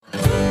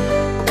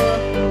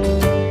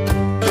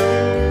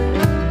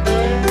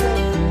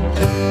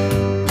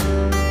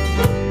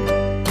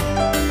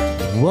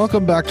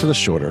Welcome back to The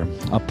Shorter,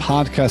 a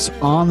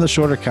podcast on the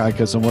Shorter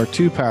Catechism where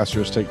two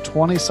pastors take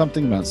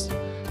 20-something minutes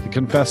to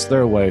confess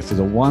their way through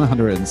the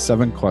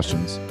 107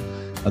 questions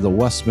of the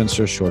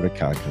Westminster Shorter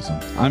Catechism.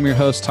 I'm your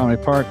host, Tommy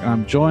Park, and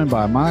I'm joined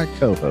by my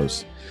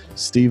co-host,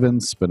 Stephen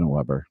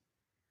Spinnenweber.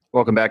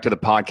 Welcome back to the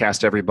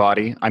podcast,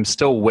 everybody. I'm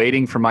still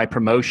waiting for my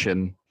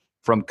promotion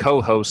from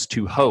co-host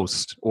to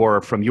host,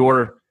 or from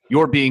your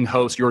being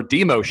host, your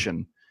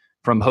demotion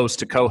from host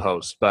to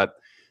co-host, but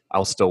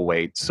I'll still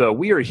wait. So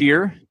we are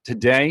here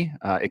today,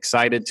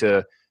 excited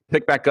to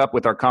pick back up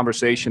with our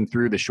conversation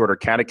through the Shorter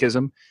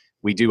Catechism.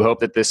 We do hope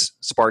that this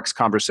sparks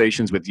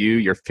conversations with you,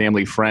 your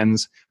family,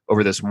 friends,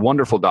 over this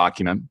wonderful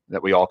document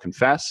that we all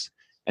confess.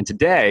 And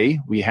today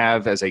we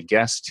have as a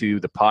guest to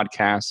the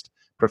podcast,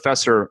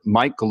 Professor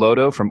Mike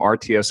Glodo from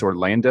RTS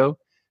Orlando,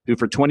 who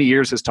for 20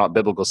 years has taught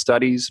biblical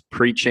studies,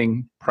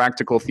 preaching,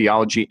 practical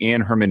theology,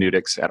 and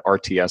hermeneutics at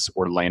RTS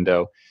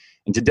Orlando.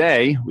 And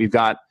today we've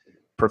got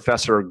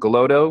Professor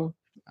Glodo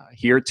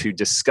here to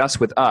discuss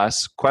with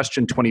us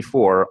question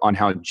 24 on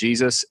how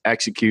Jesus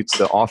executes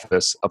the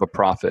office of a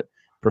prophet.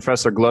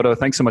 Professor Glodo,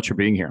 thanks so much for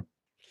being here.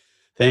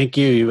 Thank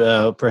you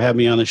for having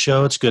me on the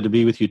show. It's good to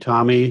be with you,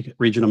 Tommy,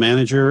 regional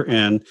manager,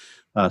 and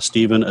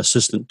Stephen,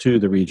 assistant to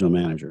the regional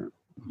manager.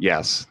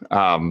 Yes,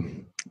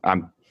 I'm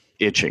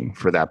itching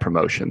for that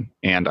promotion,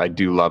 and I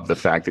do love the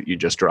fact that you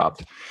just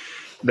dropped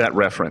that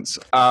reference.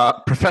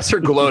 Professor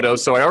Glodo,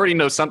 so I already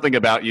know something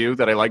about you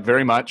that I like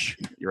very much.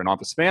 You're an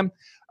Office fan.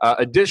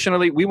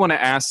 Additionally, we want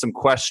to ask some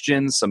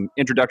questions, some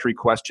introductory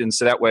questions,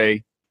 so that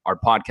way our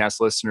podcast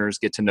listeners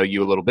get to know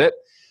you a little bit.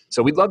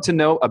 So we'd love to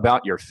know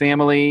about your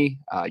family,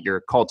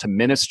 your call to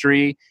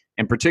ministry,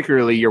 and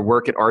particularly your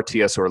work at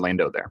RTS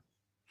Orlando there.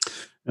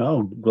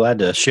 Oh, glad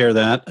to share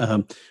that.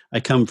 I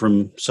come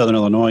from Southern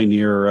Illinois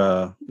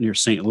near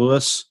St.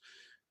 Louis.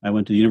 I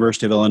went to the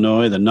University of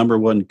Illinois, the number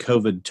one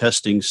COVID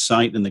testing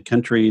site in the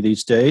country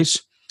these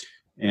days,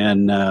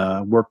 and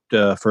worked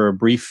for a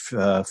brief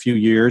few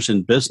years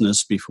in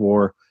business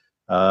before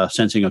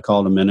sensing a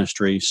call to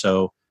ministry.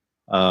 So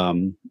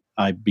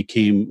I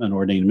became an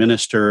ordained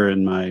minister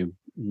in my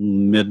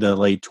mid to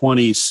late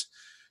 20s,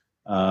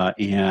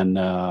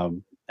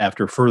 and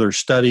after further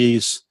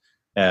studies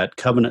at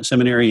Covenant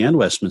Seminary and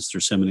Westminster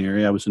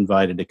Seminary, I was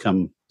invited to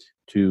come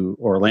to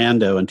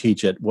Orlando and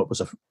teach at what was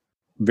a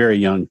very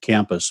young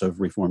campus of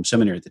Reformed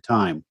Seminary at the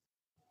time.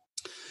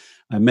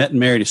 I met and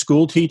married a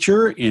school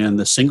teacher in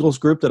the singles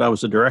group that I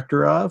was the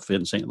director of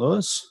in St.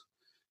 Louis.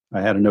 I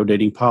had a no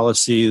dating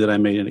policy that I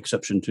made an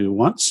exception to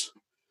once.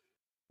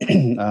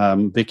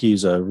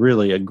 Vicky's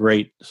really a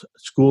great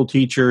school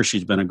teacher.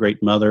 She's been a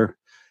great mother,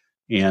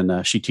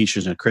 and she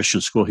teaches in a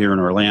Christian school here in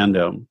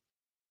Orlando.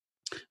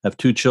 I have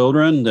two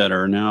children that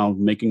are now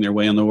making their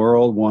way in the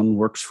world. One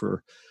works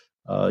for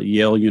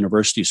Yale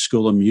University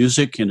School of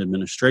Music and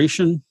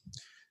Administration,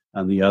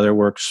 and the other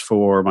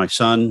my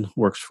son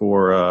works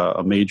for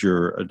a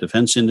major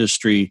defense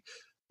industry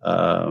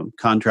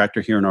contractor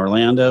here in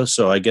Orlando.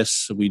 So I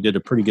guess we did a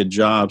pretty good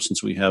job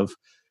since we have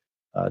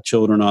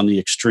children on the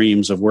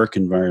extremes of work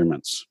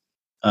environments.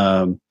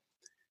 I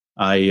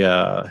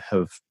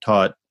have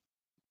taught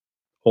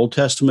Old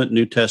Testament,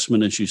 New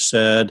Testament, as you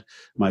said.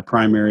 My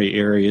primary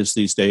areas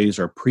these days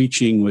are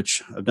preaching,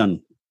 which I've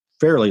done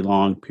fairly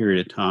long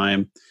period of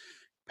time,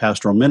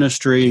 pastoral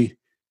ministry,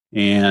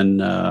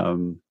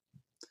 and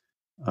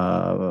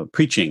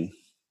preaching.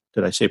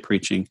 Did I say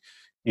preaching?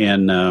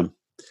 And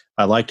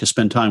I like to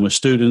spend time with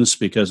students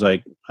because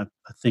I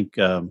think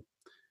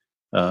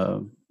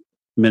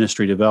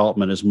ministry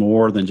development is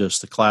more than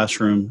just the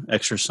classroom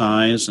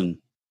exercise. And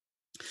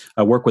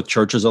I work with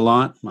churches a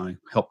lot. I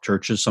help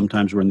churches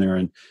sometimes when they're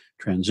in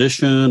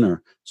transition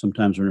or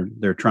sometimes when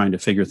they're trying to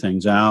figure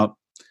things out.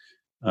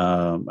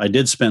 I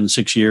did spend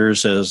 6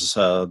 years as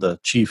the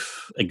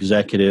chief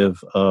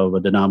executive of a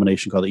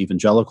denomination called the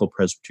Evangelical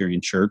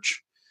Presbyterian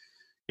Church.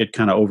 It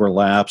kind of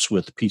overlaps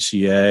with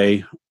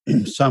PCA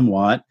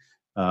somewhat.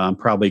 I'm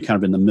probably kind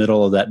of in the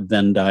middle of that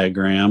Venn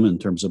diagram in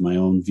terms of my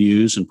own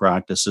views and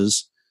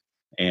practices.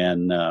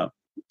 And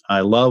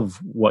I love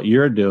what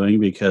you're doing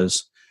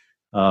because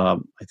I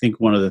think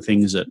one of the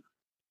things that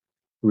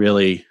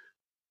really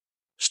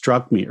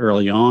struck me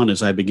early on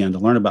as I began to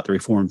learn about the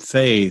Reformed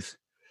faith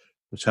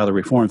was how the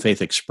Reformed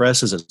faith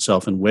expresses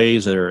itself in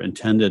ways that are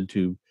intended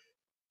to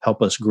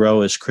help us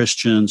grow as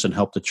Christians and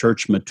help the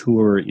church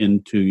mature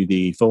into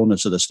the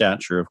fullness of the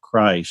stature of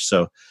Christ.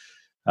 So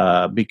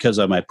because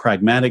of my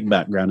pragmatic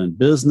background in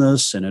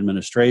business and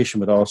administration,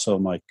 but also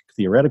my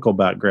theoretical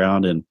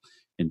background in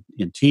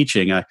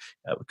teaching,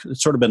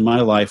 it's sort of been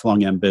my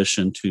lifelong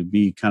ambition to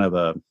be kind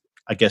of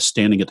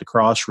standing at the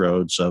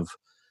crossroads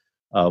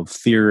of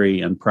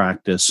theory and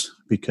practice,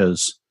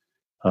 because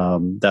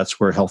that's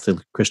where healthy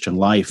Christian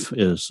life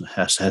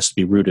has to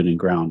be rooted and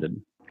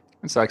grounded.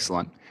 That's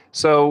excellent.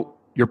 So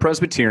you're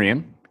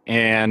Presbyterian,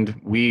 and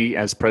we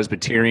as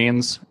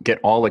Presbyterians get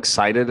all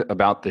excited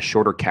about the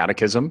Shorter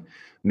Catechism.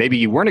 Maybe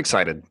you weren't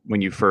excited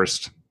when you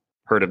first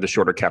heard of the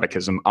Shorter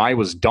Catechism. I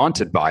was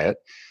daunted by it.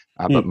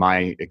 but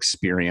my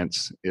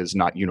experience is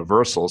not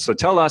universal. So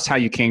tell us how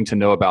you came to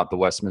know about the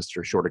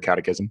Westminster Shorter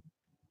Catechism.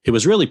 It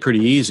was really pretty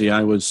easy.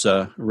 I was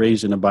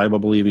raised in a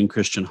Bible-believing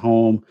Christian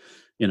home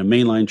in a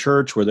mainline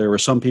church where there were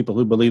some people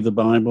who believed the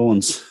Bible,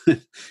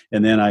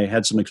 and then I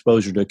had some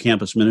exposure to a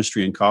campus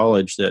ministry in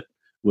college that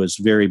was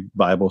very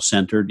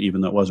Bible-centered,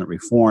 even though it wasn't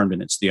Reformed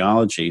in its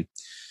theology.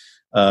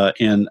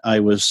 And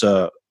I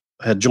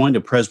had joined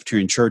a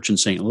Presbyterian church in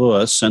St.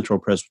 Louis, Central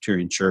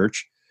Presbyterian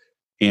Church,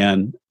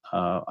 and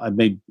I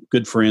made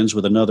good friends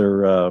with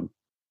another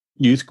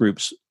youth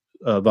group's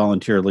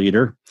volunteer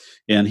leader,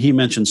 and he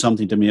mentioned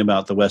something to me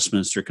about the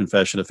Westminster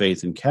Confession of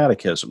Faith and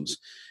Catechisms.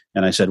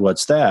 And I said,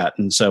 "What's that?"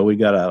 And so we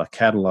got a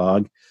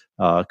catalog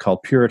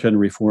called Puritan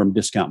Reformed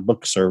Discount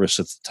Book Service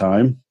at the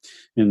time,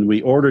 and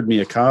we ordered me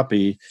a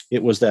copy.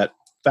 It was that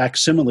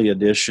facsimile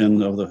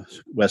edition of the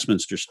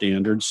Westminster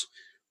Standards.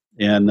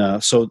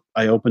 And so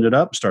I opened it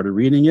up, started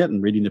reading it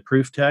and reading the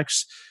proof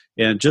text.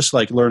 And just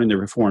like learning the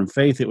Reformed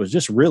faith, it was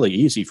just really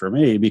easy for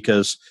me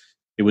because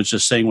it was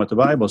just saying what the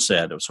Bible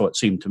said. So it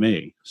seemed to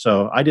me.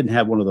 So I didn't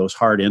have one of those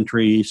hard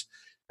entries.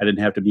 I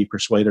didn't have to be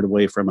persuaded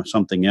away from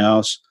something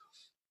else.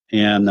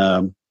 And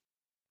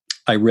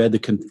I read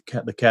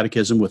the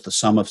catechism with the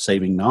sum of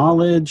saving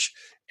knowledge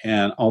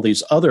and all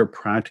these other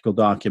practical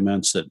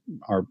documents that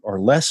are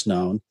less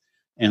known.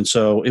 And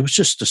so it was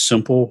just a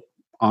simple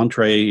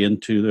entree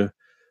into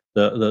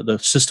the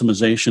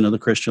systemization of the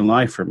Christian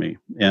life for me.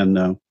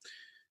 And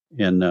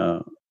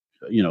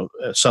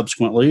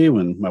subsequently,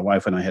 when my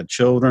wife and I had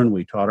children,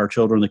 we taught our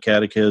children the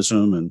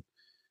catechism.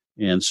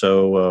 And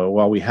so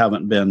while we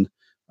haven't been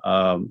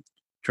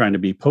trying to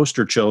be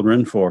poster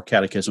children for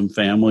catechism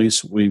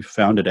families, we've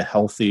found it a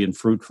healthy and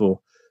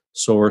fruitful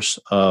source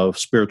of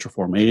spiritual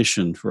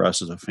formation for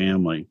us as a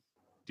family.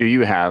 Do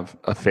you have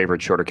a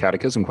favorite shorter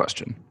catechism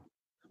question?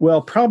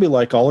 Well, probably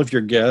like all of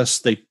your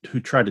guests,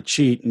 who try to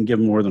cheat and give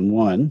more than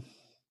one.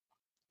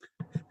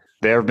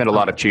 There have been a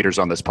lot of cheaters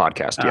on this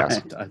podcast,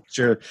 yes.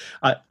 Sure.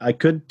 I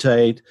could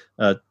take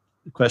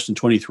question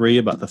 23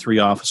 about the three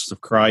offices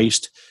of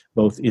Christ,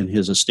 both in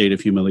his estate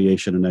of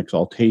humiliation and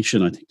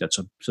exaltation. I think that's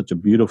such a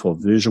beautiful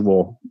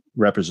visual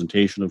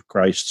representation of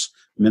Christ's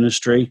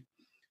ministry.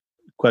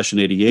 Question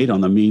 88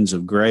 on the means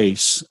of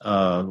grace,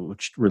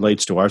 which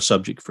relates to our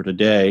subject for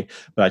today.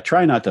 But I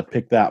try not to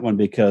pick that one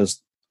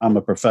because I'm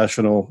a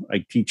professional.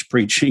 I teach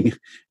preaching,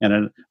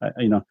 and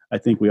I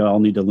think we all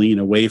need to lean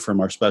away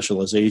from our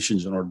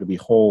specializations in order to be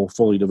whole,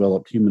 fully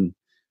developed human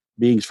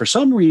beings. For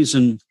some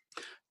reason,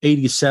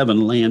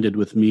 87 landed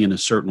with me in a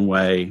certain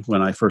way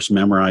when I first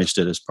memorized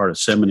it as part of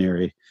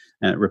seminary,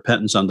 and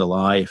repentance unto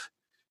life,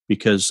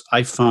 because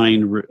I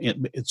find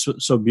it's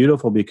so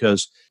beautiful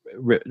because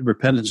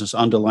repentance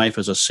unto life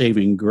is a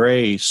saving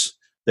grace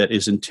that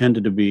is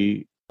intended to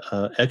be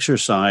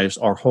exercised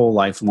our whole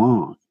life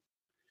long.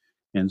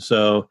 And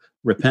so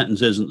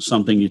repentance isn't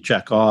something you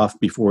check off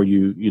before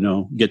you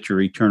get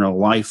your eternal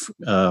life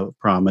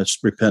promise.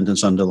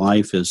 Repentance unto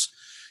life is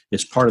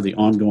part of the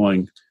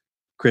ongoing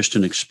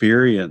Christian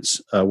experience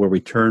where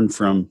we turn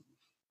from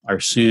our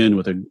sin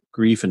with a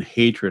grief and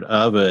hatred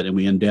of it, and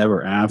we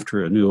endeavor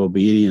after a new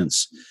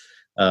obedience.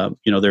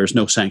 There's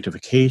no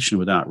sanctification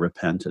without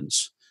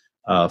repentance.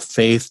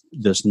 Faith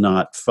does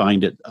not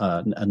find it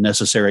a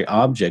necessary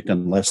object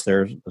unless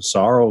there's a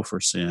sorrow for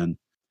sin.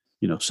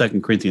 2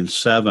 Corinthians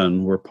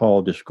 7, where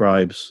Paul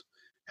describes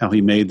how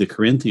he made the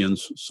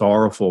Corinthians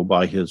sorrowful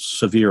by his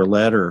severe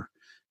letter,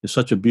 is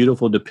such a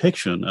beautiful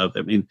depiction of,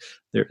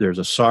 there's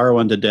a sorrow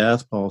unto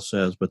death, Paul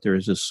says, but there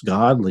is this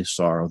godly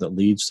sorrow that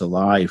leads to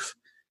life.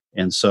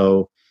 And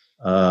so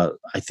I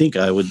think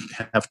I would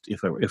have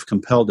to, if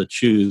compelled to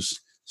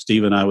choose,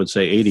 Stephen, I would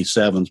say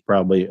 87 is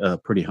probably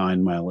pretty high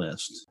on my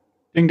list.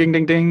 Ding, ding,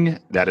 ding, ding.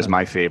 That is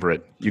my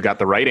favorite. You got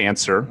the right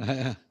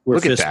answer. We're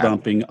Look fist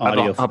bumping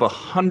audio. Of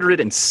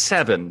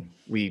 107,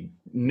 we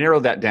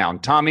narrowed that down.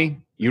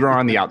 Tommy, you are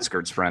on the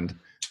outskirts, friend.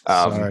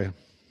 Sorry.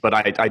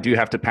 But I do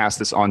have to pass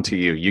this on to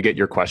you. You get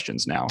your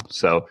questions now.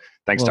 So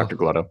thanks, Dr.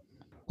 Glodo.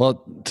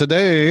 Well,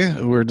 today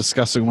we're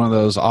discussing one of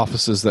those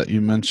offices that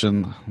you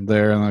mentioned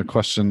there in the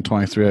question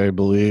 23, I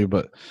believe.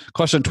 But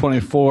question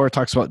 24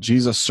 talks about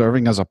Jesus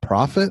serving as a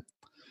prophet.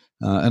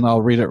 And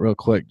I'll read it real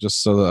quick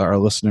just so that our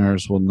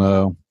listeners will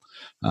know.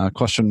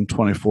 Question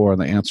 24,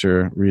 and the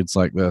answer reads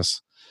like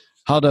this.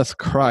 How doth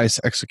Christ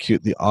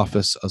execute the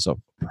office as a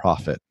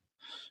prophet?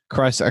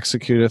 Christ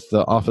executeth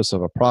the office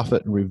of a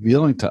prophet,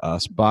 revealing to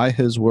us by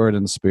his word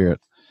and spirit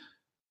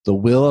the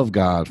will of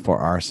God for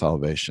our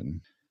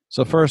salvation.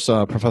 So first,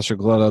 Professor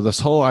Glodo, this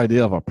whole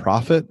idea of a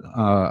prophet,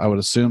 I would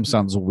assume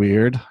sounds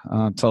weird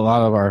to a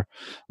lot of our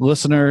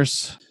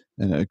listeners,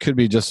 and it could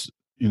be just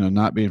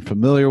not being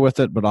familiar with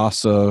it, but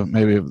also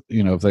maybe,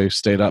 if they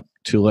stayed up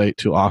too late,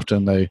 too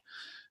often,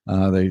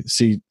 they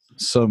see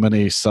so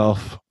many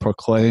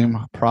self-proclaimed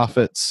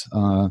prophets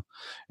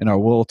in our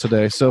world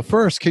today. So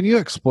first, can you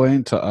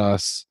explain to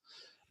us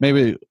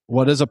maybe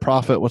what is a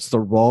prophet? What's the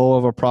role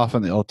of a prophet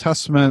in the Old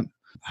Testament?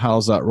 How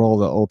is that role of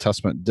the Old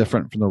Testament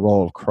different from the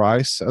role of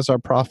Christ as our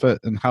prophet?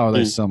 And how are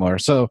they similar?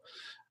 So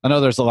I know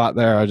there's a lot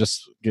there. I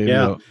just gave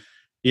you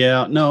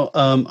Yeah, no,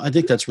 I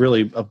think that's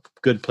really a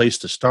good place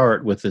to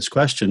start with this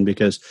question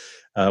because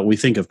we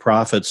think of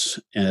prophets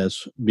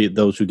as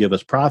those who give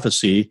us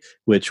prophecy,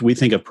 which we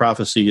think of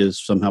prophecy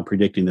as somehow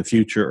predicting the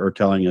future or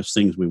telling us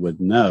things we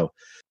wouldn't know.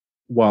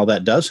 While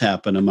that does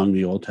happen among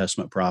the Old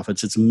Testament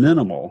prophets, it's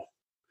minimal.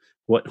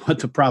 What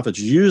the prophets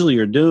usually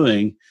are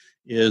doing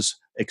is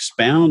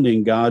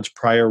expounding God's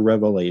prior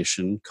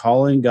revelation,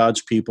 calling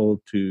God's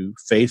people to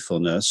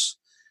faithfulness,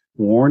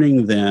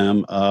 warning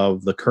them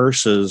of the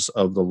curses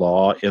of the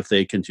law if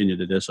they continue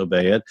to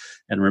disobey it,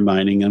 and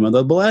reminding them of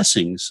the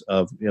blessings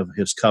of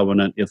his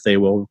covenant if they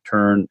will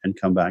turn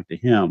and come back to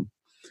him.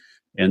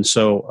 And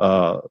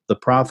so the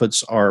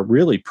prophets are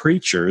really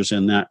preachers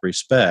in that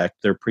respect.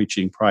 They're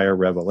preaching prior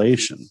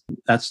revelation.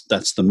 That's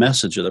the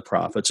message of the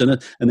prophets,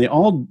 and they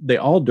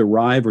all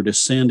derive or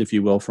descend, if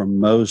you will, from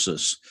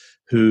Moses,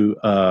 who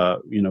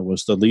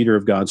was the leader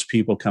of God's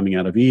people coming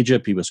out of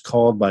Egypt. He was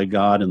called by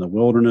God in the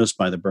wilderness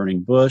by the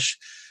burning bush.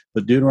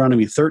 But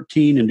Deuteronomy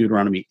 13 and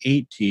Deuteronomy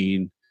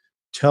 18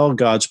 tell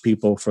God's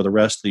people for the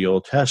rest of the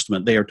Old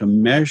Testament they are to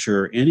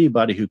measure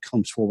anybody who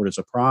comes forward as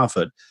a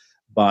prophet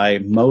by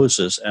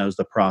Moses as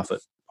the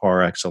prophet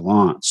par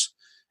excellence.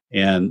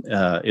 And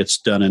it's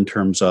done in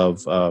terms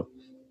of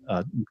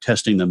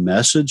testing the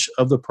message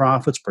of the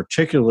prophets,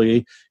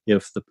 particularly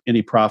if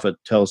any prophet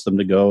tells them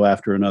to go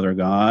after another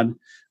god.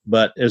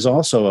 But there's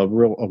also a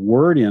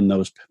word in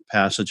those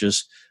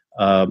passages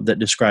that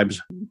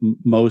describes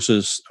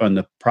Moses and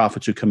the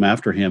prophets who come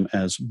after him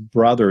as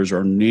brothers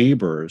or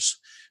neighbors,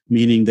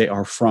 meaning they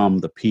are from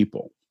the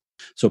people.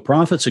 So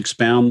prophets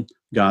expound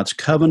God's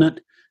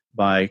covenant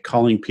by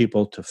calling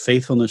people to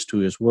faithfulness to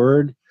his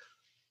word.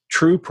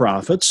 True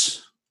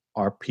prophets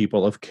are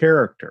people of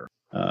character.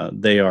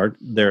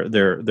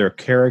 Their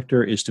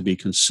character is to be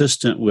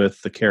consistent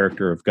with the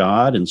character of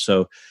God. And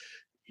so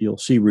you'll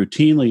see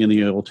routinely in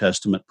the Old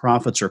Testament,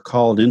 prophets are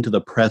called into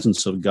the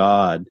presence of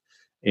God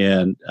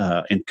and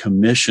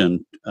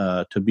commissioned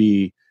to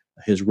be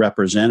his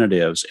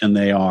representatives. And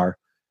they are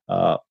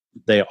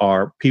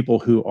people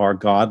who are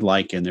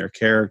godlike in their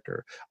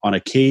character. On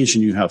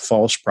occasion, you have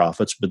false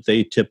prophets, but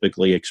they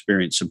typically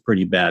experience some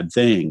pretty bad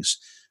things.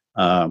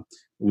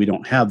 We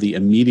don't have the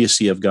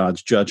immediacy of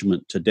God's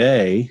judgment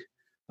today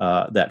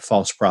that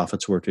false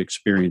prophets were to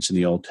experience in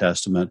the Old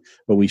Testament,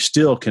 but we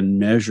still can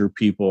measure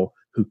people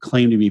who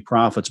claim to be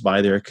prophets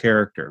by their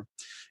character.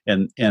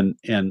 And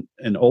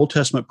Old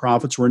Testament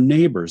prophets were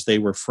neighbors. They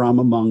were from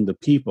among the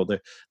people.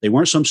 They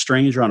weren't some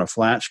stranger on a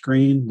flat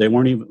screen. They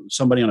weren't even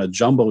somebody on a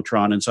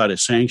jumbotron inside a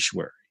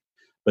sanctuary.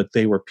 But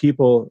they were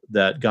people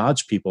that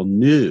God's people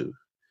knew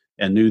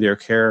and knew their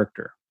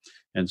character.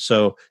 And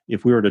so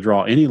if we were to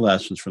draw any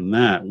lessons from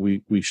that,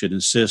 we should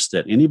insist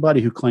that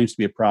anybody who claims to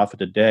be a prophet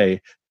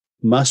today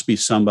must be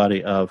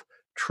somebody of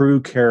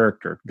true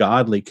character,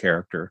 godly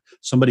character,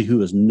 somebody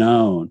who is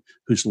known,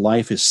 whose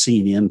life is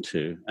seen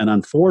into. And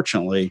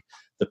unfortunately,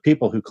 the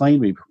people who claim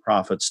to be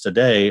prophets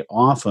today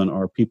often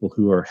are people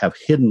who have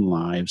hidden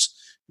lives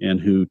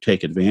and who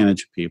take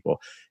advantage of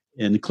people,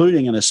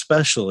 including and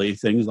especially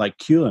things like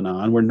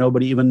QAnon, where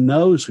nobody even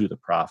knows who the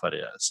prophet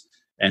is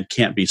and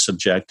can't be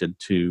subjected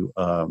to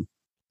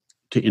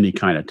any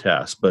kind of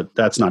test. But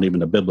that's not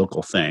even a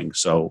biblical thing,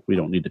 so we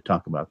don't need to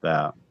talk about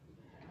that.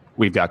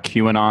 We've got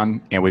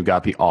QAnon and we've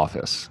got The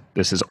Office.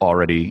 This is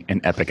already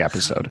an epic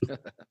episode.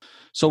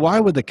 So why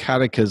would the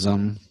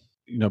Catechism,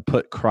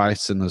 put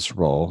Christ in this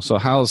role? So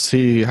how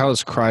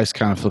is Christ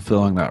kind of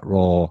fulfilling that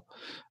role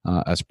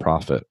as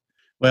prophet?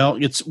 Well,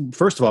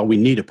 first of all, we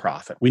need a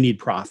prophet. We need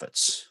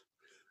prophets.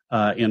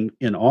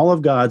 In all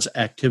of God's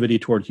activity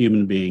toward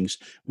human beings,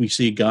 we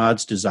see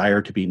God's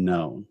desire to be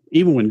known.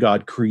 Even when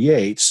God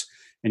creates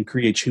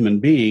human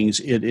beings,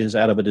 it is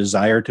out of a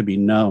desire to be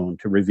known,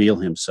 to reveal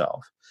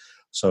himself.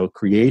 So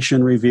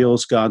creation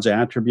reveals God's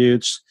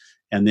attributes,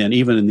 and then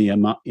even in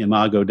the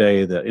Imago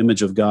Dei, the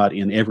image of God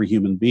in every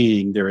human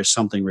being, there is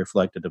something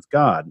reflected of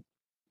God.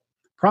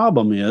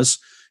 Problem is,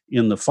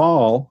 in the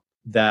fall,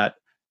 that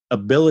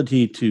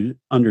ability to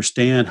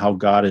understand how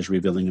God is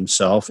revealing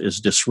himself is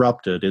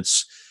disrupted.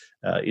 It's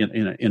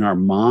in our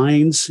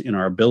minds, in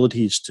our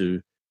abilities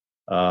to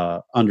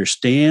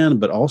understand,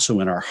 but also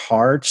in our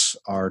hearts,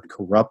 our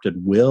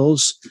corrupted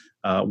wills.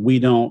 We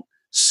don't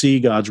see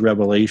God's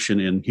revelation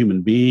in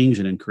human beings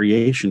and in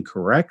creation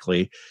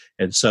correctly.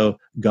 And so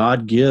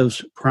God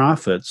gives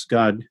prophets.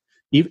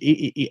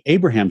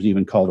 Abraham's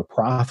even called a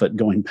prophet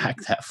going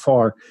back that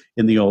far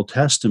in the Old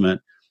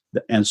Testament.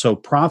 And so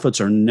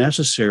prophets are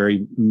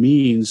necessary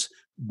means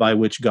by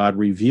which God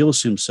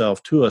reveals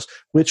himself to us,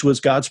 which was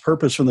God's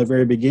purpose from the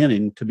very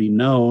beginning, to be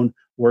known,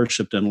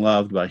 worshiped, and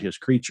loved by his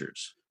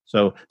creatures.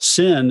 So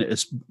sin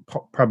is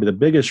probably the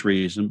biggest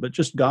reason, but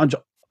just God's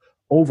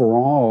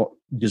overall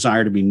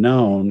desire to be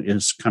known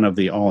is kind of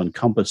the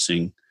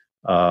all-encompassing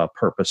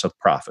purpose of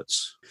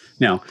prophets.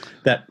 Now,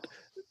 that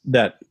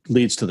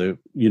leads to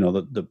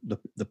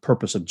the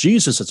purpose of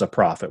Jesus as a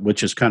prophet,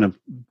 which is kind of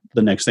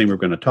the next thing we're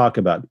going to talk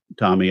about,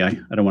 Tommy. I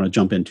don't want to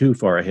jump in too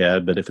far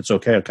ahead, but if it's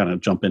okay, I'll kind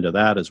of jump into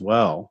that as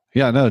well.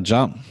 Yeah, no,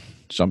 jump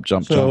Jump.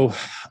 So,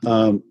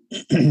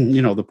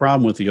 the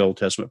problem with the Old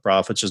Testament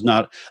prophets is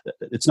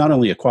it's not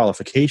only a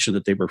qualification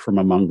that they were from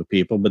among the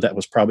people, but that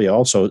was probably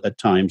also at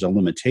times a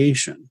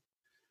limitation.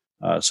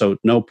 So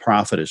no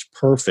prophet is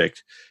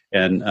perfect.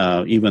 And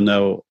even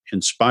though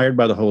inspired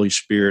by the Holy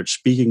Spirit,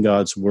 speaking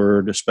God's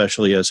word,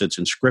 especially as it's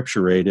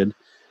inscripturated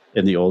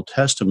in the Old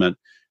Testament,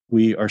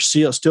 we are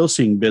still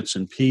seeing bits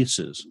and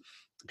pieces.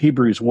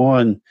 Hebrews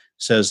 1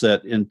 says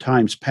that in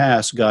times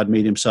past, God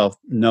made himself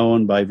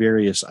known by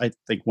various, I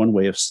think one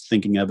way of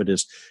thinking of it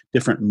is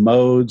different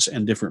modes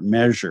and different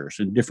measures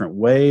in different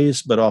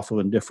ways, but also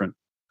in different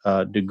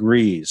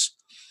degrees.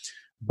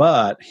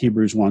 But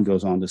Hebrews 1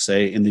 goes on to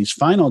say, in these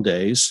final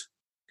days,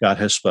 God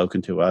has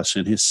spoken to us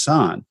in his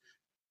Son.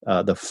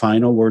 The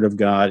final word of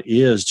God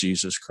is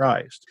Jesus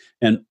Christ.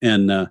 And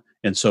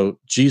so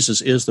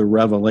Jesus is the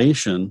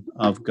revelation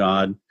of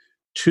God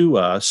to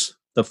us,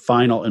 the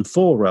final and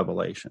full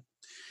revelation.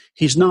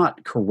 He's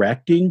not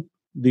correcting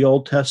the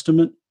Old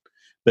Testament,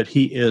 but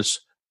he is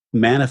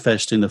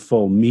manifesting the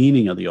full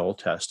meaning of the Old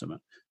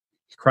Testament.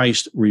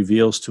 Christ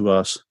reveals to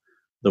us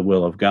the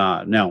will of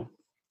God. Now,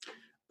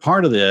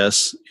 part of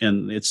this,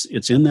 and it's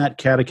in that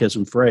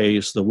catechism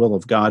phrase, the will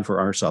of God for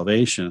our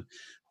salvation.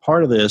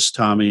 Part of this,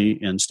 Tommy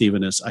and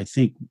Stephen, is, I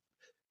think,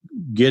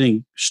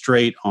 getting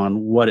straight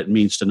on what it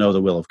means to know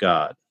the will of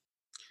God.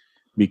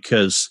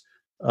 Because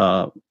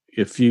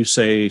if you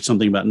say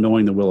something about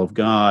knowing the will of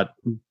God,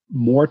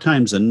 more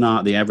times than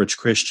not, the average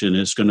Christian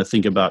is going to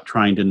think about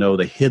trying to know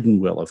the hidden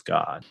will of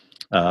God,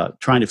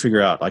 trying to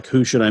figure out, like,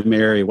 who should I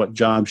marry? What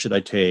job should I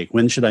take?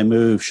 When should I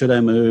move? Should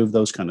I move?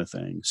 Those kind of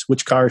things.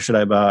 Which car should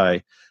I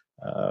buy?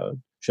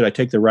 Should I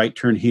take the right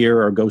turn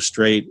here or go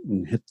straight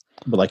and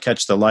will I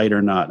catch the light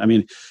or not? I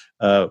mean,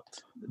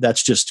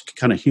 that's just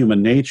kind of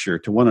human nature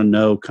to want to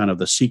know kind of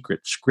the secret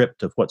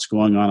script of what's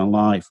going on in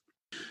life.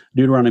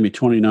 Deuteronomy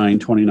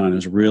 29:29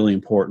 is really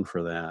important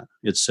for that.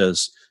 It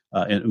says,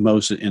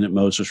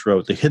 Moses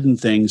wrote, the hidden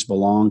things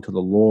belong to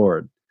the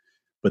Lord,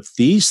 but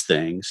these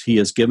things he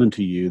has given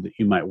to you that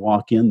you might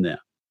walk in them,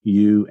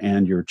 you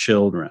and your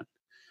children.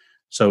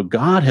 So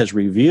God has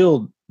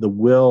revealed the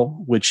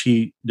will which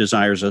he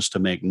desires us to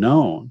make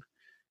known.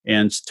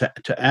 And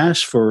to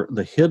ask for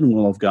the hidden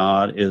will of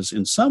God is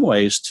in some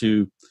ways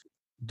to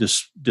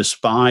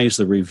despise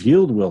the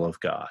revealed will of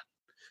God.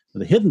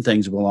 The hidden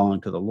things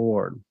belong to the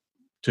Lord.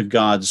 To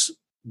God's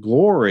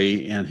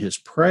glory and his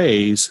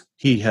praise,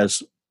 he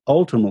has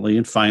ultimately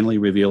and finally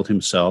revealed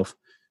himself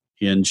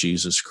in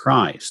Jesus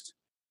Christ.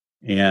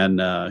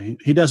 And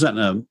he does that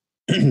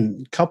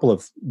in a couple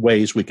of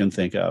ways we can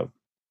think of.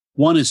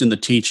 One is in the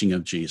teaching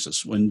of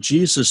Jesus. When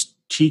Jesus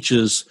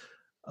teaches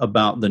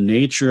about the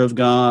nature of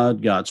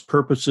God, God's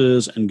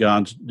purposes, and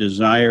God's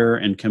desire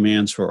and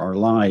commands for our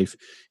life,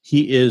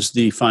 he is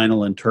the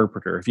final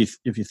interpreter.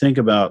 If you think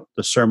about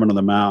the Sermon on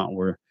the Mount,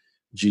 where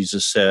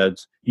Jesus said,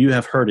 "You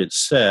have heard it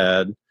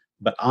said,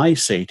 but I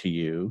say to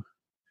you,"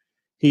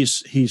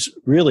 he's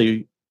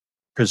really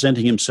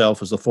presenting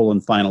himself as the full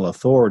and final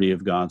authority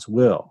of God's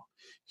will.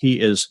 He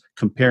is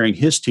comparing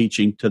his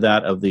teaching to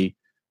that of the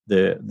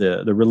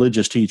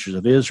religious teachers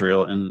of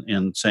Israel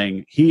and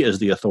saying he is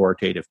the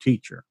authoritative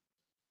teacher.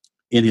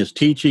 In his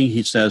teaching,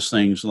 he says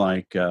things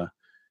like,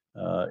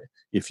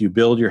 if you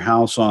build your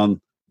house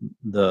on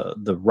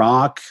the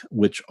rock,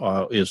 which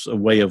is a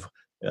way of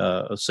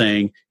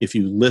saying, if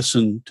you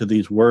listen to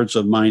these words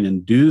of mine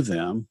and do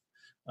them,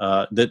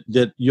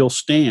 that you'll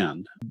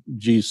stand.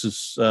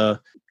 Jesus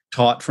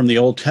taught from the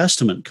Old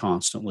Testament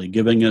constantly,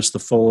 giving us the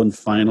full and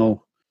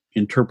final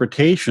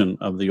interpretation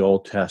of the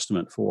Old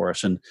Testament for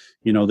us. And,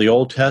 the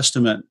Old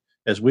Testament,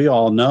 as we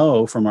all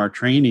know from our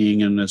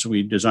training and as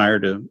we desire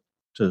to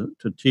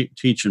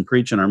teach and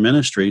preach in our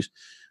ministries,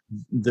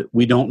 that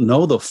we don't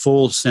know the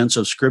full sense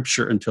of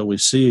Scripture until we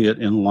see it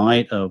in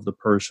light of the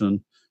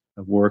person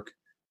of work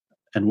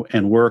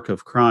and work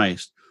of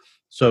Christ.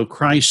 So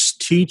Christ's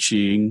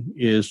teaching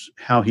is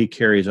how he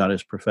carries out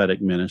his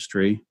prophetic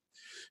ministry,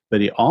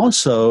 but he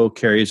also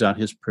carries out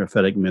his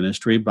prophetic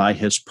ministry by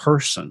his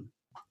person.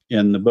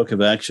 In the book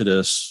of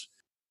Exodus,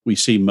 we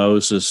see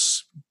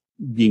Moses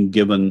being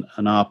given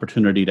an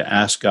opportunity to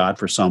ask God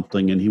for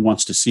something, and he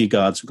wants to see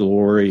God's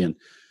glory, and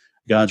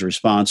God's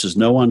response is,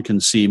 "No one can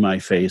see my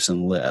face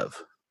and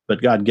live."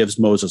 But God gives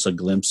Moses a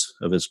glimpse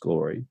of his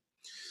glory.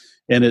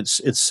 And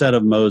it's said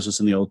of Moses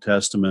in the Old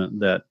Testament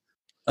that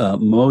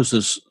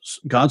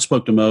God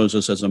spoke to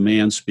Moses as a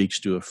man speaks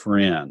to a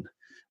friend.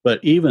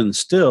 But even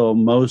still,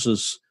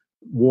 Moses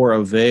wore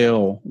a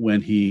veil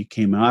when he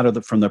came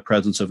out from the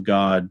presence of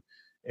God,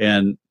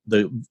 and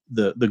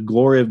the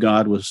glory of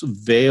God was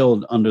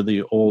veiled under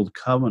the old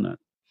covenant.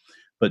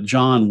 But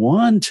John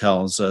 1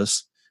 tells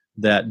us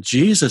that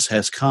Jesus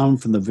has come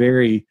from the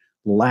very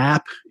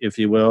lap, if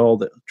you will,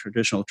 the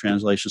traditional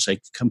translations say,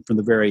 come from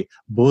the very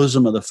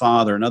bosom of the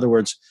Father. In other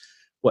words,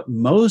 what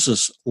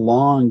Moses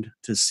longed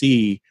to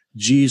see,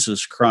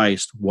 Jesus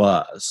Christ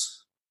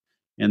was.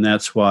 And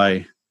that's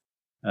why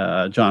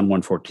John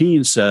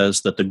 1:14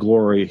 says that the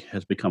glory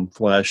has become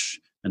flesh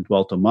and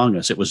dwelt among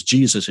us. It was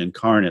Jesus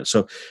incarnate.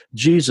 So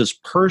Jesus'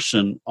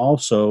 person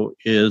also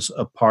is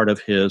a part of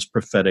his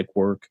prophetic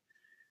work,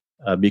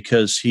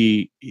 because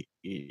he,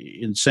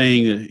 in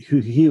saying that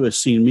he who has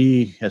seen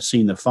me has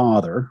seen the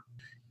Father,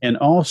 and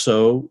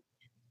also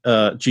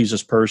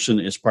Jesus' person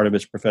is part of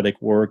his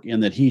prophetic work in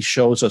that he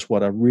shows us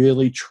what a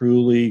really,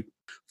 truly,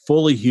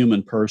 fully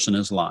human person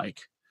is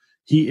like.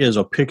 He is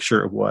a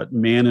picture of what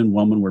man and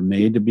woman were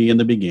made to be in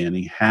the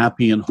beginning,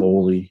 happy and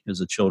holy, as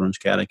the Children's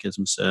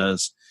Catechism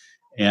says.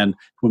 And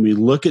when we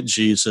look at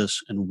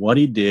Jesus and what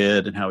he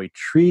did and how he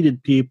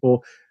treated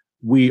people,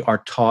 we are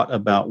taught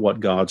about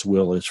what God's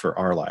will is for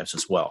our lives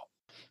as well.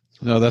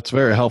 No, that's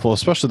very helpful,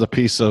 especially the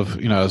piece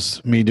of,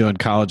 as me doing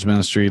college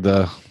ministry,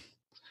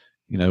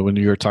 when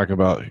you were talking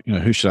about,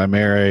 who should I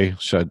marry?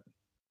 Should I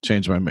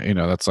change my,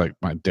 that's like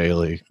my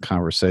daily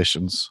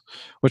conversations,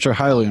 which are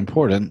highly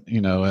important,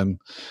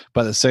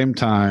 but at the same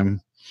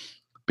time,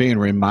 being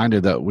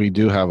reminded that we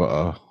do have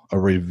a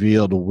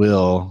revealed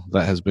will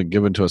that has been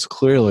given to us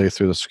clearly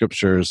through the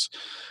scriptures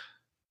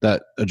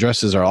that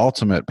addresses our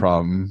ultimate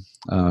problem.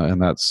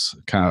 And that's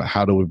kind of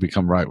how do we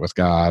become right with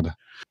God?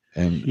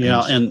 And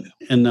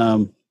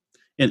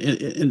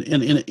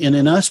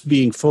in us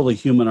being fully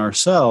human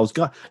ourselves,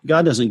 God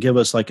doesn't give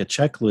us like a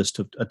checklist,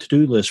 a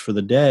to-do list for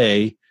the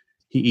day.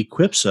 He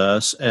equips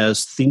us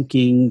as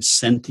thinking,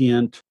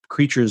 sentient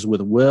creatures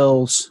with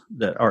wills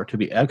that are to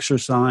be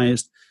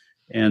exercised.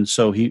 And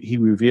so he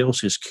reveals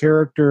his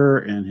character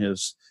and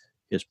his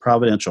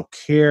providential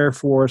care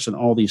for us and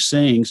all these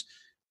things,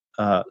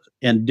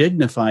 and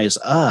dignifies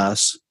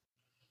us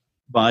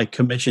by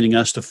commissioning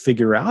us to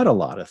figure out a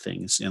lot of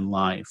things in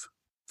life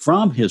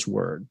from his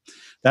word.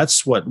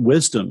 That's what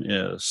wisdom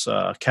is,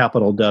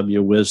 capital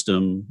W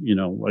wisdom,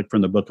 like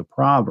from the book of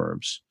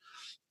Proverbs.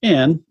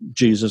 And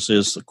Jesus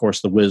is, of course,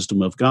 the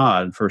wisdom of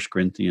God. 1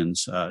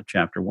 Corinthians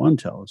chapter 1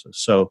 tells us.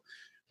 So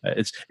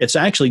it's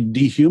actually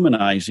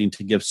dehumanizing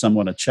to give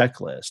someone a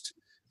checklist,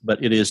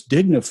 but it is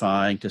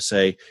dignifying to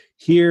say,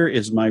 here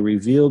is my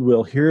revealed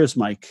will, here is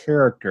my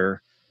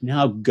character.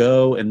 Now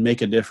go and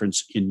make a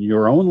difference in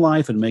your own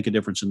life and make a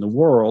difference in the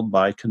world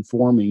by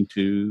conforming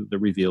to the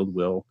revealed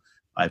will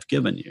I've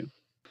given you.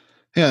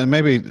 Yeah, and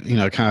maybe,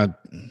 kind of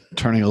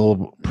turning a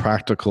little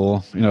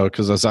practical,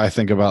 because as I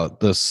think about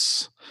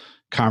this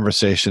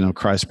conversation of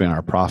Christ being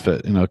our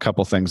prophet, a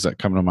couple things that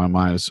come to my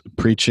mind is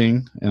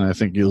preaching, and I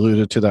think you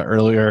alluded to that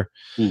earlier,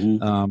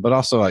 but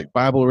also like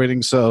Bible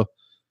reading. So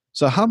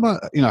how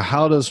much,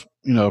 how does,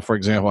 for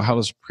example, how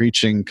does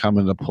preaching come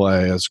into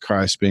play as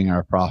Christ being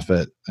our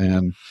prophet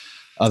and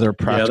other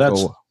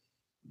practical?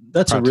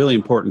 That's a really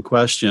important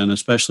question,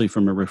 especially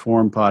from a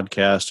Reformed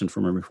podcast and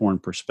from a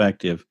Reformed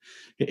perspective.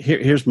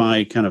 Here's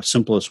my kind of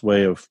simplest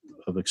way of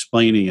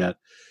explaining it.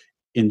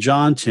 In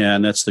John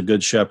 10, that's the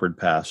Good Shepherd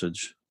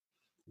passage.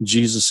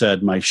 Jesus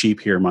said, "My sheep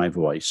hear my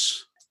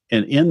voice."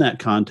 And in that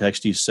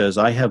context, he says,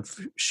 "I have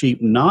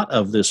sheep not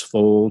of this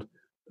fold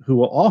who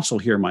will also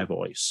hear my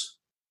voice."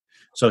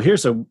 So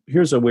here's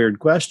a weird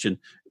question.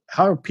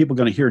 How are people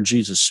going to hear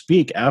Jesus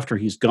speak after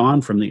he's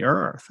gone from the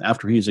earth,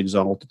 after he's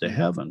exalted to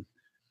heaven?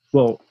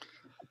 Well,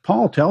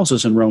 Paul tells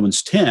us in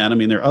Romans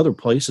 10, there are other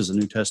places the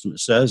New Testament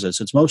says this.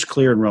 It's most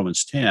clear in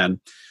Romans 10.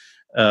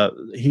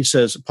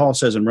 Paul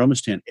says in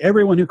Romans 10,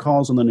 everyone who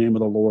calls on the name of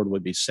the Lord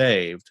would be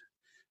saved.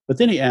 But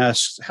then he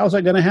asks, how's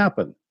that going to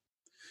happen?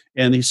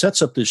 And he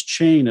sets up this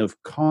chain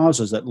of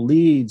causes that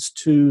leads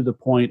to the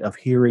point of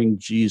hearing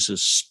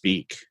Jesus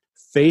speak.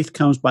 Faith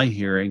comes by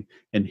hearing,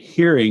 and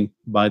hearing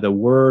by the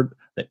word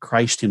that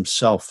Christ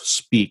himself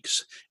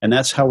speaks. And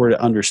that's how we're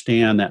to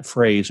understand that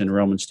phrase in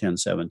Romans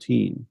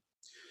 10:17.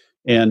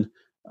 And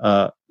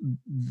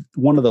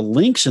one of the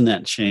links in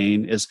that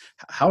chain is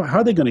how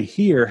are they going to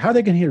hear? How are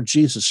they going to hear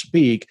Jesus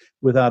speak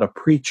without a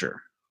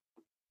preacher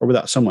or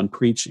without someone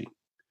preaching?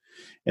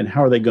 And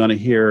how are they going to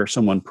hear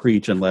someone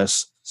preach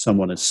unless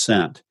someone is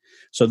sent?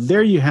 So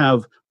there you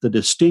have the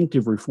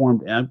distinctive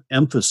Reformed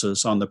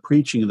emphasis on the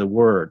preaching of the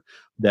word,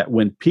 that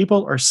when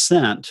people are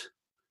sent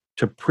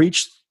to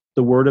preach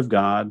the word of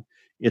God,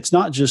 it's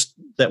not just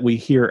that we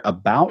hear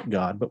about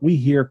God, but we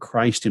hear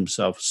Christ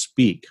himself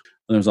speak.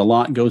 There's a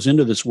lot goes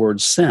into this word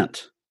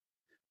sent,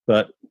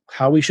 but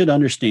how we should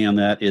understand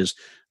that is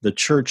the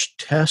church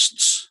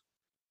tests,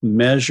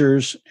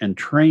 measures, and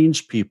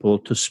trains people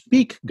to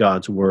speak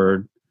God's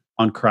word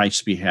on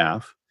Christ's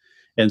behalf.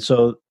 And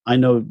so I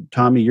know,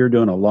 Tommy, you're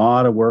doing a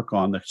lot of work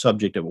on the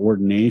subject of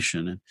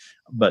ordination,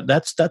 but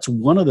that's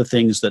one of the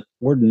things that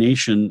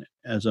ordination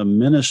as a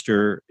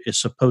minister is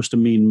supposed to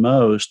mean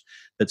most,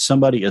 that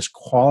somebody is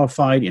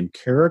qualified in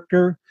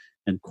character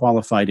and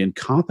qualified in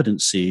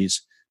competencies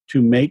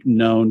to make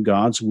known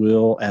God's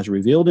will as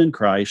revealed in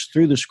Christ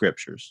through the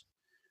scriptures.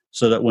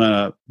 So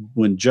that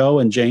when Joe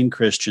and Jane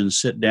Christians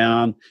sit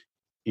down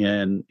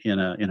in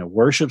a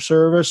worship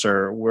service,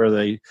 or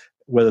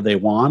whether they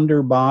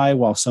wander by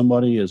while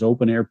somebody is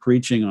open air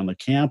preaching on the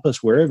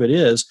campus, wherever it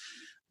is,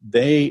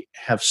 they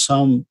have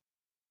some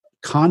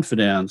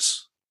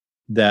confidence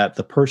that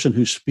the person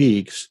who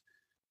speaks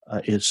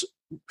is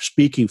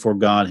speaking for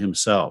God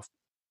himself.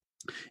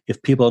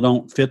 If people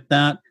don't fit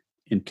that,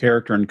 in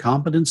character and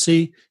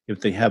competency,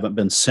 if they haven't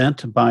been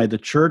sent by the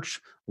church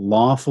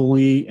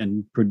lawfully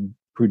and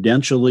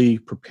prudentially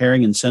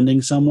preparing and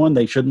sending someone,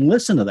 they shouldn't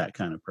listen to that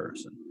kind of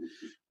person.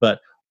 But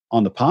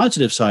on the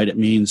positive side, it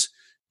means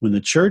when the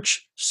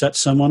church sets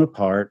someone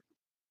apart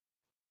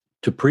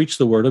to preach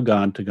the word of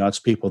God to God's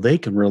people, they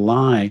can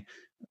rely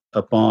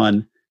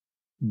upon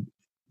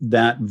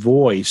that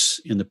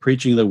voice in the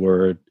preaching of the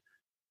word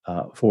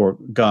for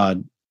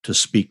God to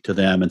speak to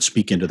them and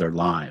speak into their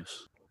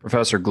lives.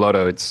 Professor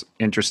Glodo, it's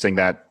interesting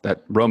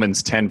that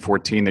Romans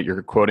 10:14 that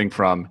you're quoting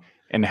from,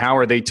 and how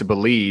are they to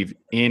believe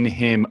in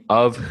him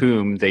of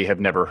whom they have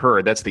never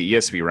heard? That's the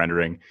ESV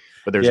rendering,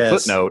 but there's a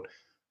footnote.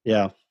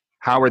 Yeah.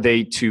 How are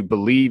they to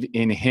believe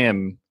in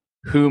him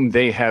whom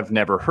they have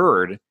never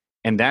heard?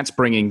 And that's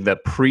bringing the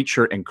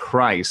preacher and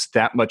Christ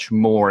that much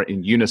more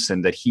in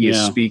unison, that he is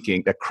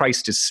speaking, that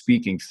Christ is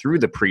speaking through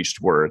the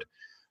preached word.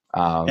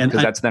 Because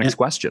that's the next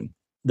question.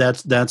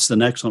 That's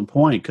an excellent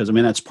point, because, I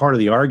mean, that's part of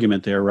the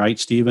argument there, right,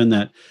 Stephen?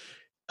 That,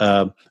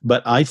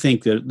 but I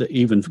think that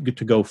even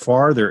to go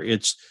farther,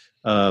 it's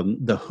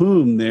the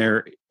whom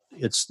there,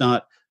 it's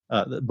not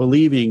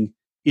believing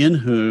in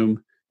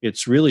whom,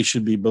 it's really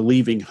should be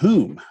believing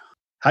whom.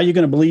 How are you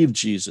going to believe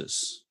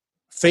Jesus?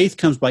 Faith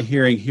comes by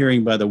hearing,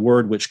 hearing by the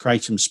word which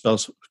Christ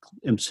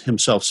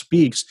himself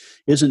speaks.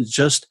 Isn't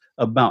just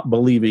about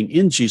believing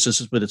in Jesus,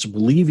 but it's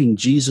believing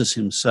Jesus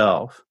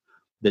himself.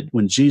 That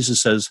when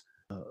Jesus says,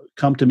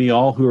 come to me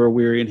all who are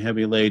weary and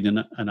heavy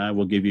laden, and I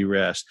will give you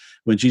rest.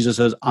 When Jesus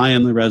says, I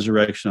am the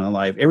resurrection and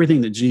life,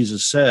 everything that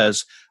Jesus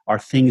says are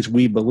things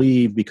we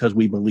believe because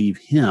we believe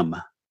him.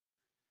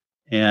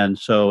 And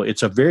so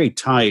it's a very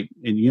tight,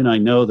 and you and I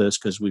know this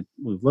because we've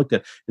looked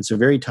at, it's a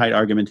very tight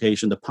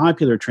argumentation. The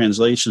popular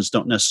translations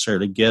don't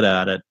necessarily get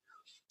at it,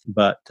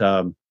 but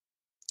I'm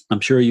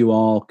sure you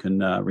all can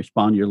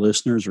respond to your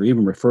listeners or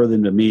even refer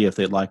them to me if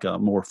they'd like a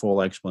more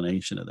full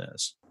explanation of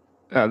this.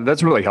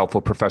 That's really helpful,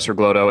 Professor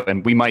Glodo,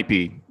 and we might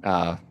be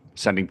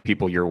sending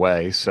people your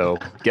way, so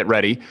get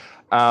ready.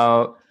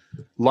 A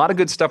lot of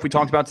good stuff we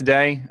talked about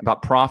today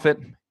about prophet,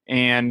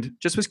 and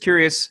just was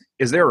curious,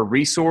 is there a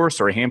resource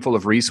or a handful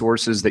of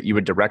resources that you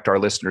would direct our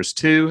listeners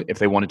to if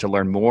they wanted to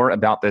learn more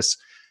about this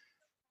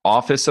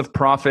office of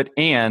prophet?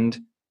 And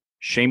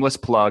shameless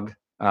plug,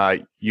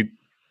 you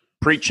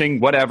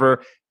preaching,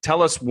 whatever,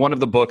 tell us one of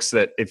the books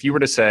that if you were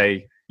to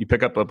say, you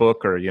pick up a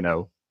book or,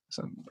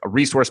 a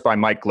resource by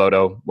Mike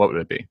Glodo, what would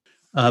it be?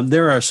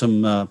 There are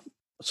some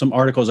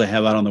articles I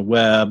have out on the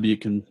web. You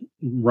can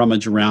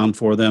rummage around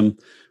for them.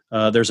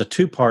 There's a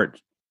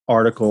 2-part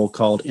article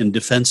called In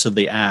Defense of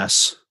the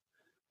Ass.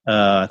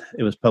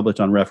 It was published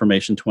on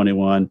Reformation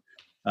 21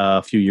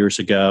 a few years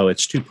ago.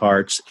 It's 2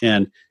 parts,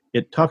 and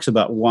it talks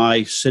about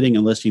why sitting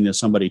and listening to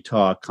somebody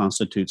talk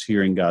constitutes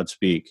hearing God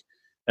speak,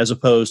 as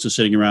opposed to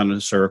sitting around in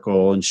a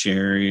circle and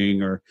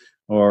sharing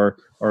or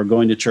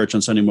going to church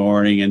on Sunday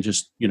morning and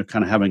just,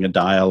 kind of having a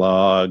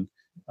dialogue.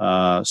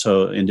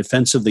 So In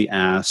Defense of the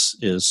Ass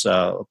is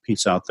a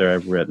piece out there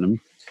I've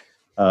written.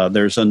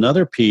 There's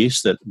another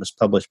piece that was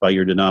published by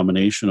another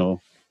denomination's.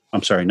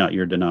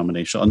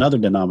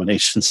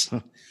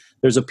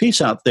 There's a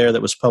piece out there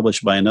that was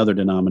published by another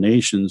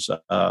denomination's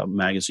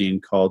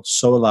magazine called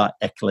Sola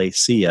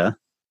Ecclesia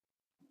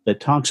that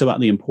talks about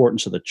the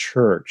importance of the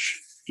church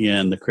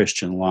in the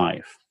Christian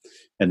life.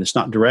 And it's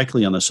not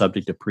directly on the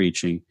subject of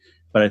preaching,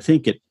 but I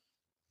think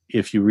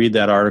if you read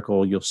that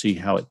article, you'll see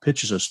how it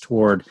pitches us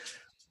toward,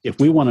 if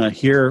we want to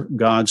hear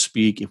God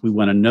speak, if we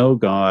want to know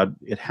God,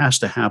 it has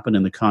to happen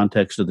in the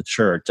context of the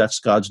church. That's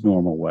God's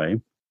normal way.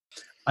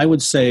 I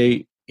would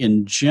say,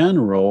 in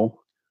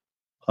general,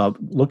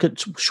 look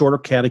at Shorter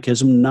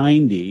Catechism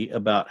 90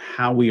 about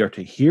how we are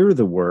to hear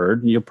the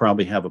word, and you'll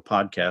probably have a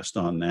podcast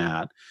on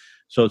that.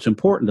 So it's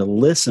important to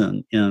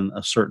listen in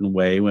a certain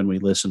way when we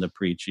listen to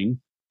preaching.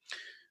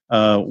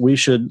 We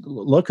should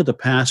look at the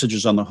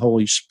passages on the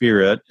Holy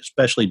Spirit,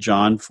 especially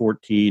John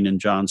 14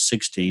 and John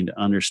 16, to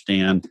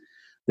understand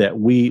that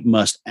we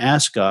must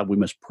ask God, we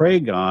must pray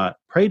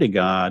to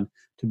God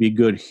to be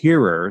good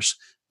hearers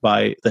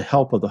by the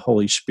help of the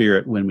Holy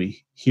Spirit when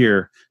we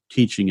hear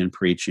teaching and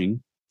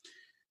preaching.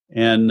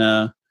 And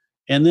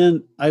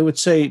then I would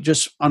say,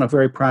 just on a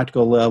very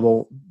practical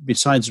level,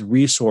 besides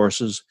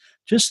resources,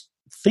 just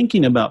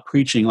thinking about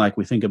preaching like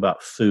we think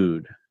about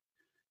food.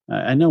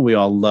 I know we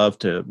all love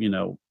to,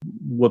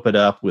 whip it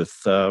up with,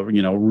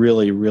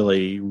 really,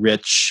 really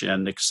rich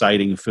and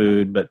exciting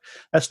food, but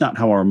that's not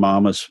how our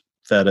mamas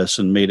fed us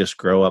and made us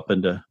grow up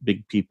into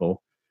big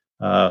people.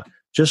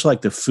 Just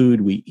like the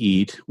food we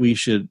eat, we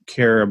should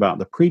care about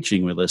the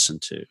preaching we listen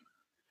to.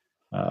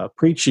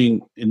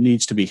 Preaching, it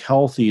needs to be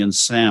healthy and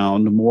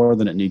sound more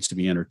than it needs to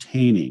be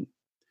entertaining.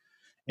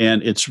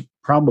 And it's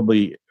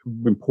probably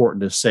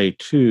important to say,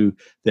 too,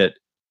 that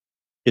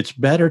it's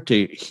better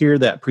to hear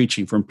that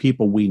preaching from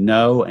people we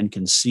know and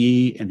can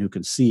see and who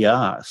can see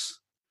us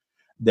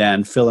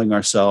than filling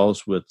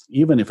ourselves with,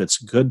 even if it's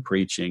good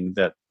preaching,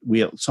 that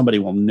somebody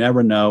will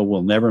never know,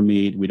 will never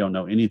meet, we don't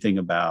know anything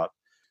about.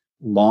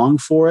 Long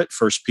for it.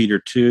 1 Peter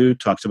 2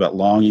 talks about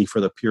longing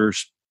for the pure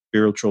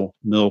spiritual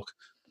milk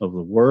of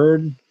the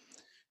word.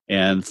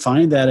 And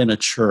find that in a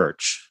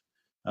church,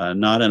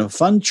 not in a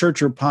fun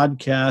church or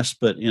podcast,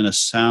 but in a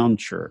sound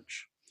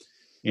church.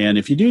 And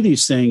if you do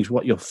these things,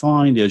 what you'll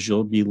find is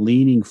you'll be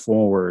leaning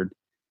forward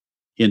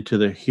into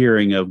the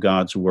hearing of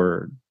God's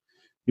word.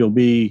 You'll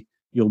be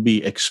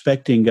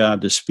expecting God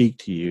to speak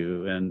to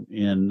you,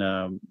 and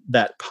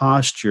that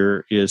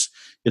posture it's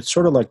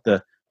sort of like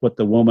what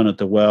the woman at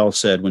the well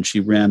said when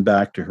she ran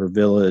back to her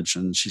village,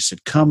 and she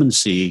said, "Come and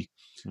see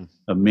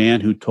a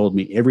man who told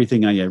me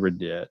everything I ever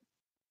did."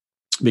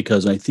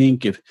 Because I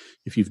think if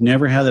you've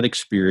never had that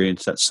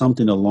experience, that's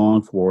something to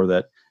long for.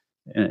 That,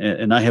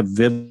 and I have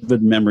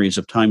vivid memories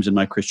of times in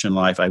my Christian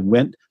life I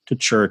went to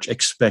church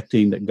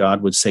expecting that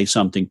God would say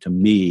something to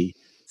me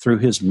through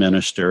his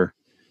minister,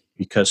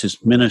 because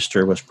his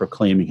minister was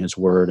proclaiming his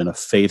word in a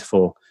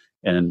faithful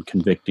and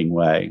convicting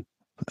way.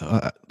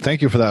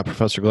 Thank you for that,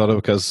 Professor Glodo,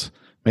 because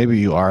maybe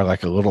you are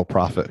like a little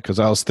prophet. Because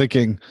I was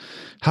thinking,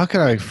 how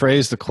can I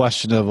phrase the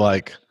question of,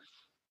 like,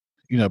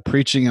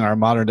 preaching in our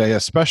modern day,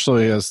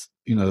 especially as,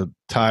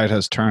 tide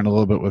has turned a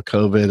little bit with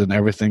COVID and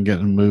everything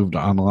getting moved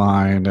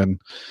online, and,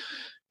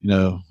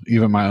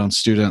 even my own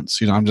students,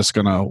 I'm just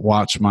going to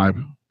watch my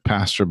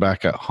pastor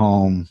back at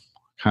home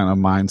kind of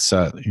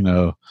mindset,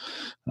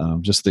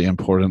 just the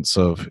importance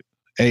of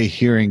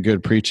hearing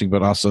good preaching,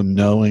 but also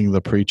knowing the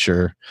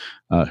preacher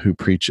who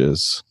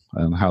preaches,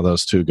 and how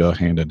those two go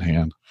hand in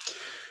hand.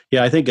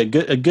 Yeah, I think a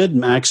good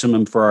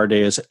maximum for our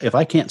day is, if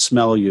I can't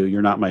smell you,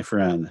 you're not my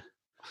friend.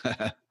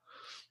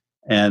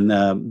 And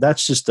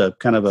that's just a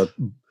kind of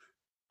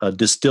a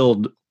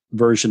distilled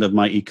version of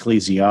my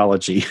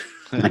ecclesiology,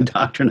 my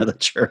doctrine of the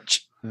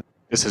church.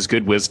 This is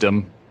good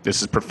wisdom.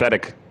 This is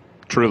prophetic,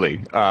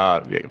 truly.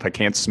 If I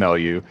can't smell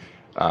you,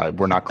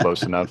 we're not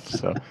close enough.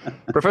 So,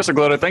 Professor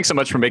Glodo, thanks so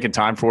much for making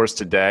time for us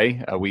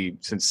today. We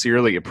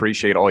sincerely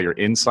appreciate all your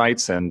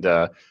insights, and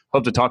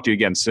hope to talk to you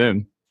again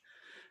soon.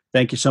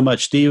 Thank you so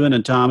much, Stephen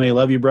and Tommy.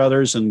 Love you,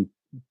 brothers, and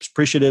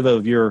appreciative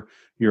of your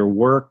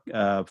work,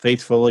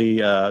 faithfully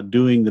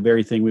doing the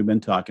very thing we've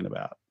been talking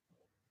about.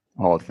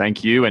 Oh,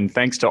 thank you. And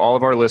thanks to all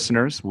of our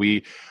listeners.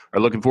 We are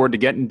looking forward to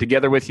getting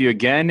together with you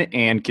again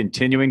and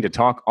continuing to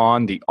talk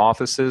on the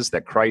offices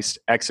that Christ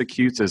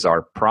executes as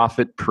our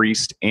prophet,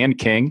 priest, and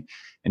king.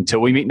 Until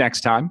we meet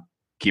next time,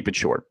 keep it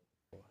short.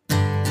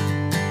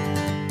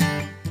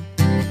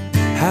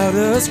 How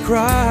does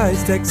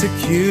Christ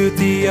execute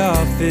the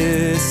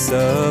office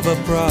of a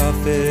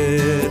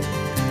prophet?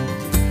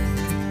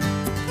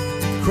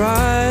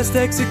 Christ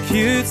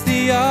executes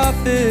the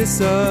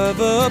office of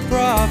a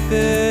prophet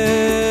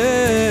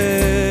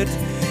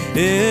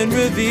in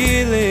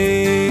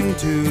revealing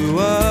to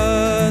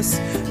us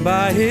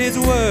by his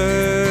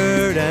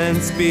word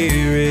and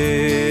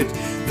spirit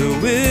the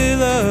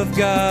will of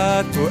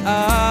God for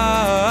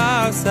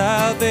our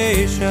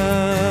salvation.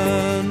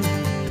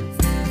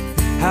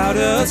 How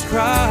does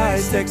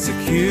Christ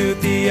execute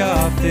the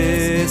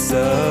office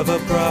of a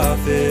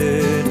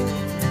prophet?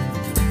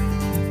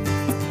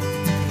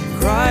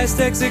 Christ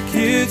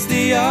executes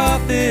the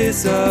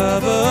office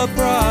of a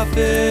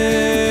prophet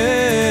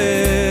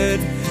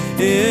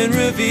in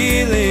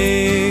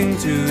revealing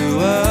to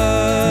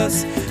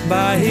us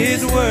by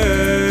his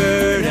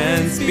word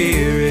and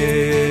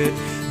spirit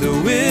the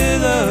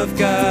will of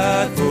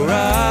God for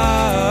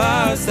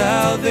our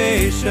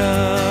salvation.